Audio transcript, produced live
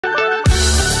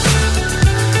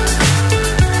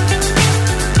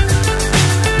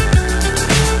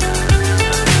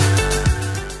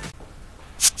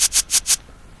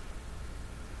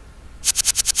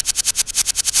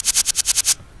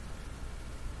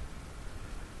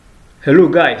Hello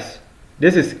guys,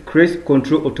 this is Chris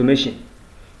Control Automation.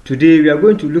 Today we are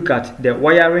going to look at the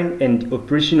wiring and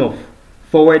operation of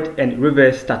forward and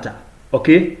reverse starter.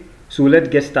 Okay, so let's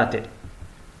get started.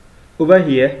 Over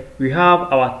here we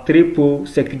have our 3-pole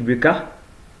circuit breaker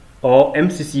or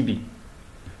MCCB.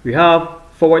 We have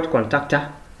forward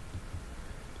contactor,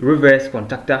 reverse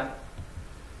contactor,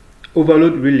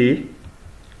 overload relay,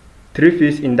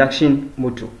 3-phase induction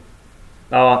motor,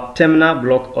 our terminal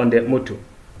block on the motor.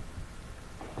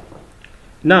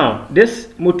 Now, this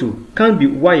motor can be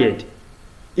wired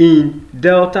in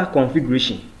delta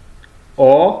configuration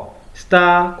or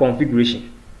star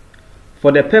configuration.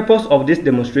 For the purpose of this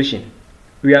demonstration,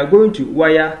 we are going to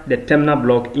wire the terminal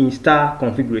block in star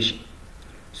configuration.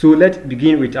 So let's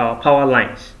begin with our power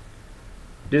lines.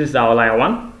 This is our line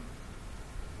 1,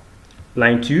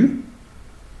 line 2,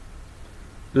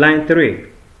 line 3.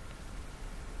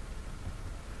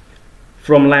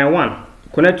 From line 1,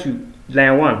 connect to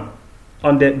line 1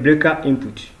 on the breaker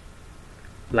input.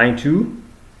 Line 2,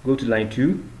 go to line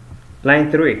 2,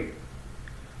 line 3.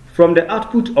 From the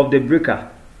output of the breaker,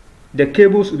 the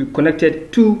cables will be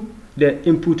connected to the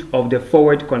input of the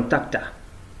forward contactor.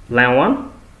 Line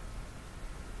 1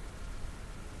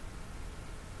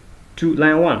 to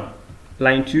line 1,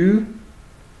 line 2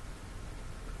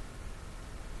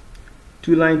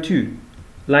 to line 2,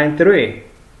 line 3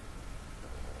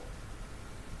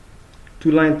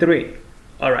 to line 3.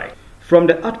 Alright. From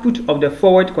the output of the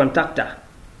forward contactor,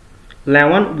 line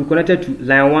 1 will be connected to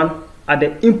line 1 at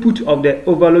the input of the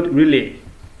overload relay.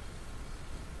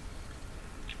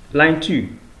 Line 2,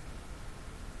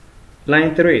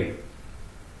 line 3.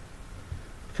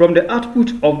 From the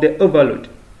output of the overload,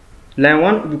 line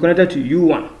 1 will be connected to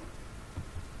U1.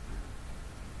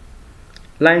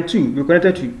 Line 2 will be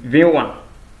connected to V1.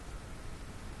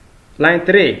 Line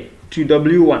 3 to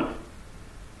W1.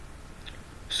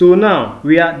 So now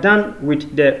we are done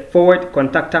with the forward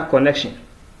contactor connection.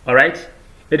 Alright,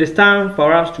 it is time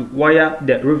for us to wire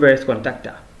the reverse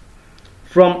contactor.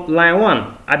 From line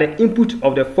 1 at the input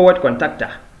of the forward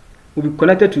contactor will be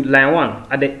connected to line 1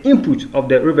 at the input of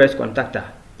the reverse contactor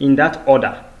in that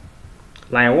order.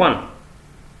 Line 1,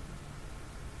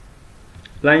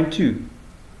 line 2,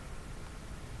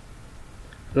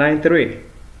 line 3.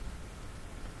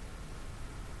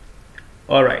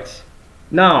 Alright.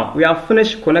 Now we have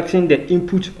finished connecting the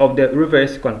input of the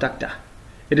reverse contactor.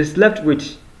 It is left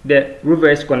with the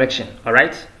reverse connection.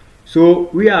 Alright, so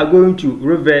we are going to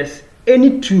reverse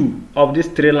any two of these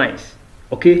 3 lines.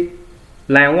 Okay,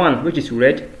 line 1 which is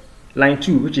red, line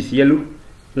 2 which is yellow,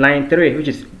 line 3 which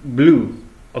is blue.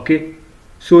 Okay,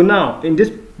 so now in this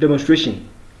demonstration,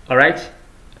 alright,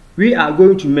 we are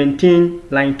going to maintain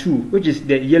line 2 which is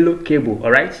the yellow cable.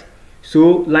 Alright,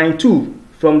 so line 2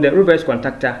 from the reverse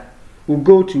contactor will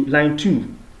go to line 2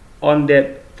 on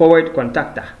the forward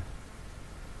contactor.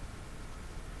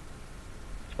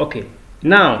 Okay,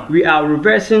 now we are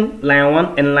reversing line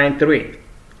 1 and line 3.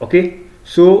 Okay,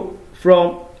 so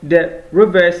from the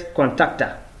reverse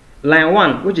contactor, line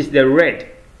 1 which is the red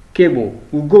cable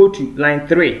will go to line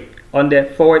 3 on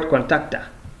the forward contactor.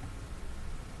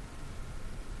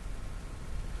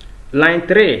 Line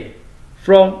 3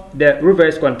 from the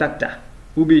reverse contactor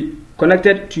will be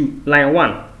connected to line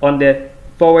 1 on the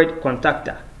forward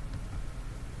contactor.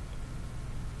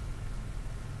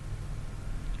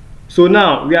 So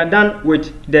now we are done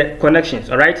with the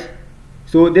connections. Alright,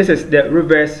 so this is the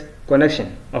reverse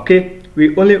connection. Okay,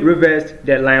 we only reversed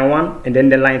the line 1 and then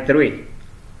the line 3.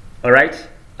 Alright,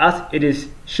 as it is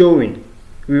showing,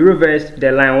 we reversed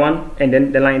the line 1 and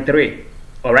then the line 3.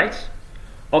 Alright,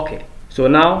 okay, so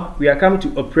now we are coming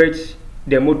to operate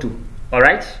the motor.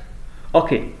 Alright,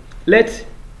 okay, let's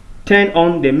turn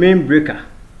on the main breaker.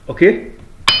 Okay,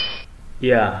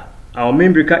 yeah, our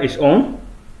main breaker is on.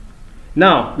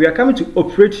 Now we are coming to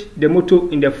operate the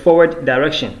motor in the forward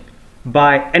direction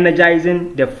by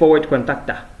energizing the forward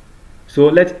contactor. So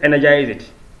let's energize it.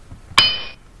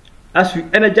 As we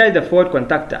energize the forward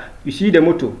contactor, you see the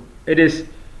motor, it is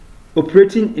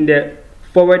operating in the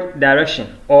forward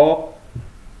direction or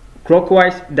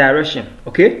clockwise direction.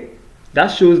 Okay, that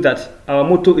shows that our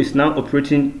motor is now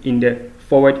operating in the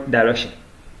forward direction.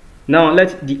 Now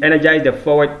let's de-energize the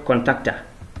forward contactor.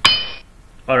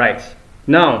 Alright,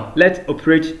 now let's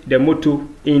operate the motor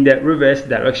in the reverse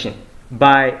direction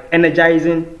by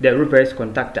energizing the reverse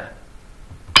contactor.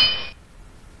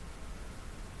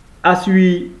 As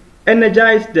we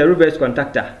energize the reverse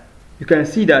contactor, you can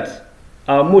see that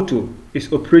our motor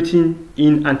is operating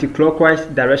in anti-clockwise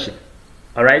direction.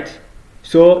 Alright,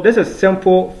 so this is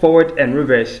simple forward and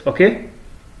reverse, okay,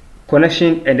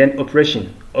 connection and then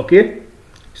operation. Okay,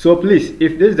 So please,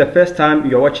 if this is the first time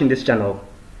you're watching this channel,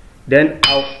 then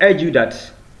I'll urge you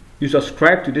that you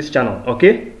subscribe to this channel,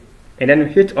 okay? And then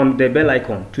hit on the bell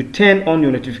icon to turn on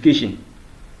your notification.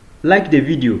 Like the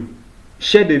video,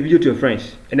 share the video to your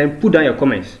friends, and then put down your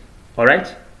comments.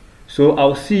 Alright? So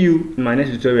I'll see you in my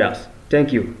next tutorials.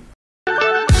 Thank you.